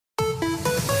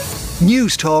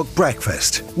News Talk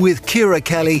Breakfast with Ciara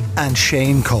Kelly and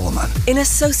Shane Coleman. In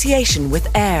association with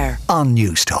AIR On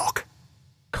News Talk.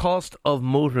 Cost of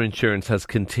motor insurance has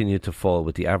continued to fall,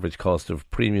 with the average cost of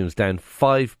premiums down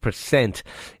 5%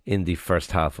 in the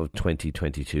first half of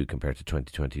 2022 compared to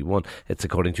 2021. It's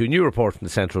according to a new report from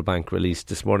the Central Bank released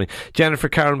this morning. Jennifer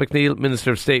Carroll MacNeill,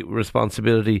 Minister of State with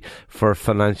responsibility for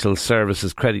financial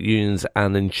services, credit unions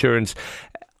and insurance.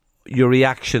 Your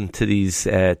reaction to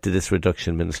this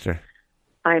reduction, Minister?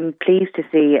 I'm pleased to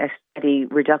see a steady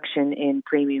reduction in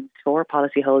premiums for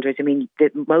policyholders. I mean, the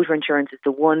motor insurance is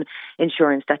the one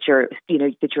insurance that you're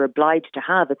obliged to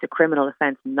have. It's a criminal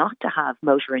offence not to have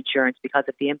motor insurance because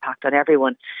of the impact on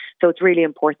everyone. So it's really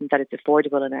important that it's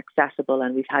affordable and accessible.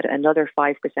 And we've had another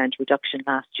 5% reduction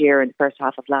last year, in the first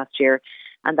half of last year.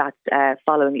 And that's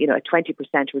following, a 20%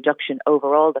 reduction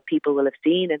overall that people will have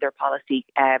seen in their policy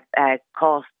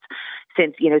costs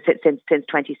since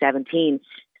 2017.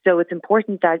 So it's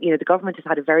important that, the government has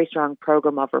had a very strong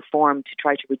programme of reform to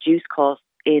try to reduce costs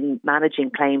in managing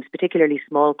claims, particularly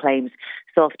small claims,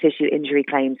 soft tissue injury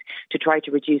claims, to try to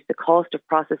reduce the cost of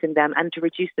processing them and to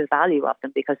reduce the value of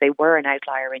them, because they were an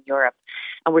outlier in Europe.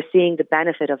 And we're seeing the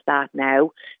benefit of that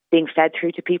now being fed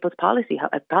through to people's policies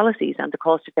and the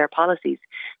cost of their policies.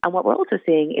 And what we're also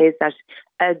seeing is that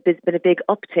there's been a big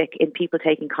uptick in people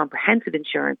taking comprehensive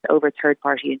insurance over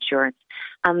third-party insurance.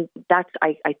 And that's,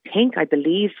 I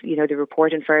believe, the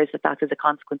report infers that is a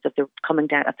consequence of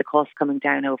the cost coming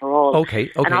down overall.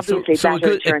 Okay. And obviously,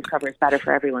 better insurance cover is better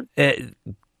for everyone.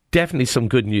 Definitely some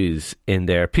good news in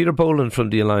there. Peter Boland from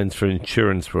the Alliance for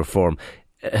Insurance Reform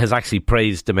has actually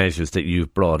praised the measures that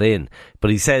you've brought in, but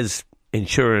he says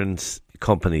insurance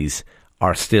companies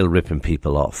are still ripping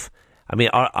people off. I mean,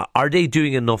 are they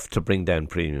doing enough to bring down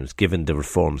premiums given the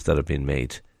reforms that have been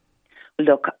made?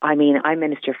 Look, I mean, I'm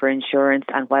Minister for Insurance,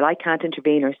 and while I can't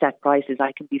intervene or set prices,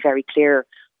 I can be very clear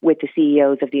with the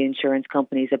CEOs of the insurance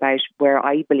companies about where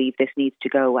I believe this needs to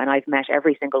go. And I've met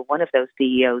every single one of those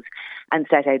CEOs and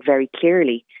set out very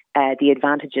clearly the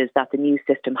advantages that the new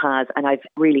system has. And I've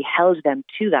really held them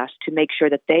to that to make sure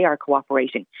that they are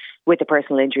cooperating with the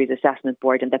Personal Injuries Assessment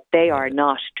Board and that they are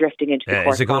not drifting into the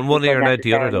court. Is it going one ear and out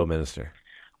the other, though, Minister?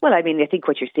 Well, I mean, I think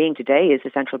what you're seeing today is the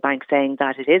central bank saying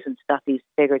that it isn't, that these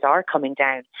figures are coming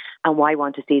down, and why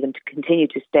want to see them to continue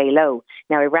to stay low.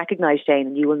 Now, I recognise, Shane,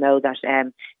 and you will know that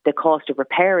the cost of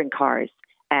repairing cars,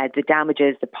 the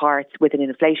damages, the parts within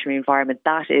an inflationary environment,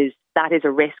 that is a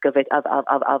risk of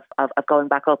going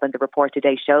back up, and the report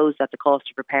today shows that the cost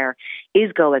of repair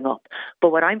is going up.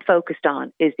 But what I'm focused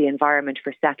on is the environment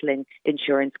for settling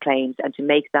insurance claims and to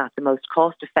make that the most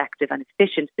cost effective and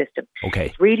efficient system. Okay.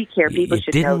 It's really clear people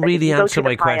should know that. You didn't really answer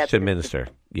my question, Minister.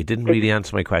 You didn't really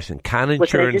answer my question. Can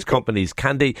insurance companies,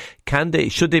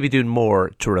 should they be doing more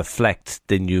to reflect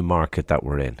the new market that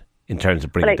we're in terms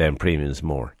of bringing down premiums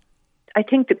more? I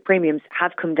think the premiums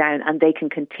have come down and they can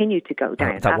continue to go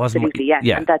down. Absolutely, yes.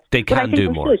 Yeah, and they can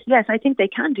do more. Yes, I think they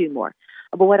can do more.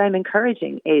 But what I'm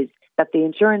encouraging is that the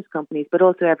insurance companies, but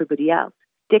also everybody else,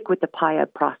 stick with the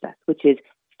PIAB process, which is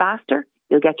faster.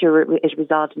 You'll get it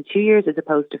resolved in 2 years as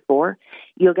opposed to 4.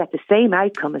 You'll get the same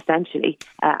outcome, essentially,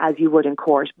 as you would in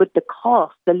court. But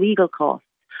the legal costs,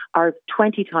 are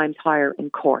 20 times higher in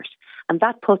court. And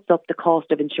that puts up the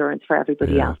cost of insurance for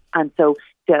everybody else. And so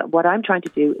what I'm trying to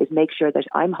do is make sure that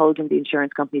I'm holding the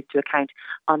insurance companies to account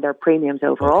on their premiums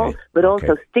overall, but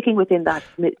also sticking within that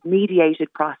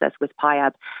mediated process with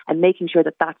PIAB and making sure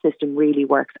that system really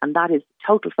works. And that is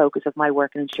total focus of my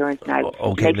work in insurance now.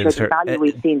 Okay, make Minister. Sure the value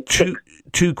we've seen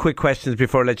two quick questions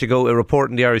before I let you go. A report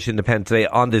in the Irish Independent today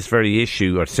on this very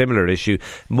issue, or similar issue.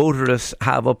 Motorists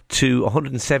have up to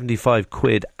 175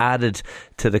 quid added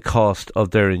to the cost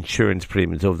of their insurance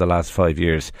premiums over the last 5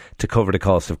 years to cover the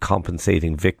cost of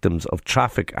compensating victims of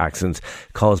traffic accidents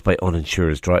caused by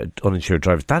uninsured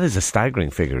drivers. That is a staggering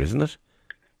figure, isn't it?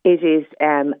 It is.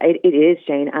 It is,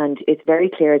 Shane, and it's very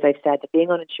clear, as I've said, that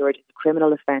being uninsured is a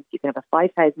criminal offence. You can have a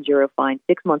 €5,000 fine,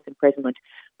 6 months imprisonment,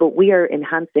 but we are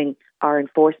enhancing our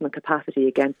enforcement capacity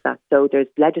against that. So there's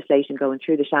legislation going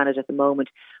through the Shannon at the moment,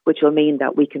 which will mean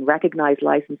that we can recognise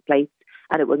licence plates,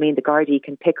 and it will mean the Gardaí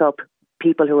can pick up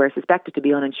people who are suspected to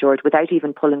be uninsured without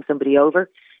even pulling somebody over.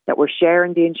 That we're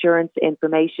sharing the insurance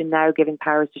information now, giving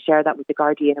powers to share that with the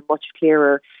Gardaí in a much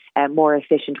clearer, more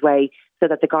efficient way, so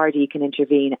that the Gardaí can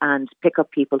intervene and pick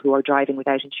up people who are driving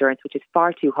without insurance, which is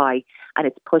far too high, and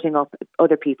it's putting up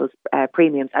other people's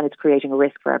premiums, and it's creating a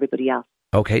risk for everybody else.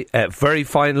 Okay, very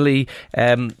finally,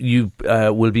 you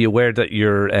will be aware that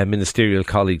your ministerial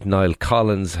colleague Niall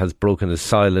Collins has broken his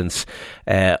silence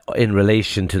in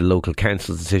relation to the local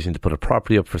council's decision to put a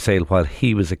property up for sale while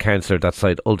he was a councillor. That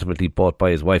site ultimately bought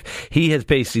by his wife. He has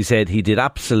basically said he did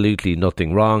absolutely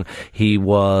nothing wrong. He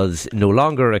was no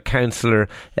longer a councillor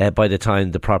by the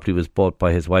time the property was bought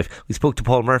by his wife. We spoke to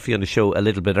Paul Murphy on the show a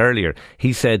little bit earlier.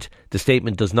 He said the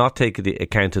statement does not take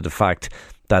account of the fact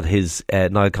that his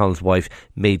Niall Collins' wife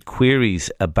made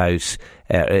queries about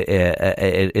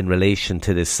in relation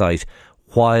to this site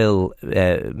while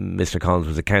Mr. Collins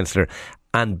was a councillor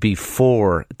and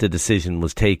before the decision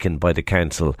was taken by the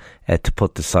council to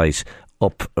put the site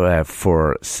up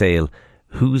for sale.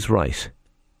 Who's right?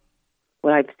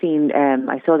 Well, I've seen.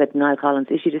 I saw that Niall Collins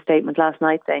issued a statement last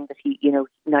night saying that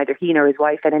neither he nor his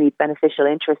wife had any beneficial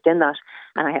interest in that,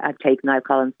 and I take Niall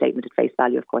Collins' statement at face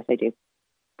value. Of course, I do.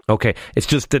 Okay, it's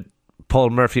just that Paul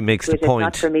Murphy makes the point.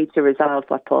 It's not for me to resolve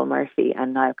what Paul Murphy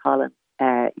and Niall Collins,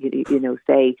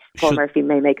 say. Paul Murphy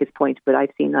may make his point, but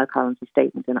I've seen Niall Collins'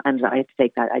 statement, and I have to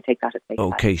take that. I take that as face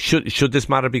value. Okay, should this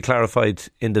matter be clarified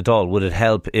in the Dáil? Would it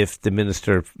help if the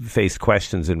minister faced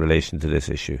questions in relation to this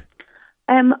issue?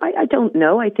 I don't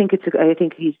know. I think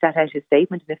he set out his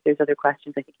statement, and if there's other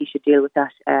questions, I think he should deal with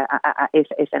that if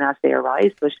and as they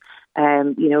arise. But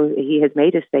he has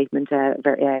made his statement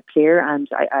very clear, and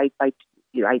I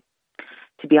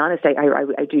to be honest,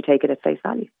 I do take it at face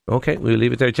value. Okay, we'll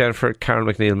leave it there. Jennifer, Carroll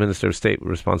MacNeill, Minister of State with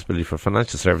responsibility for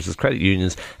financial services, credit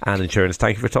unions and insurance.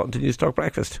 Thank you for talking to News Talk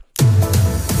Breakfast.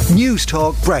 News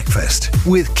Talk Breakfast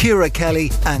with Ciara Kelly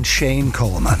and Shane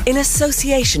Coleman. In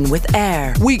association with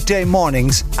AIR. Weekday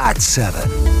mornings at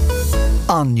 7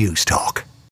 on News Talk.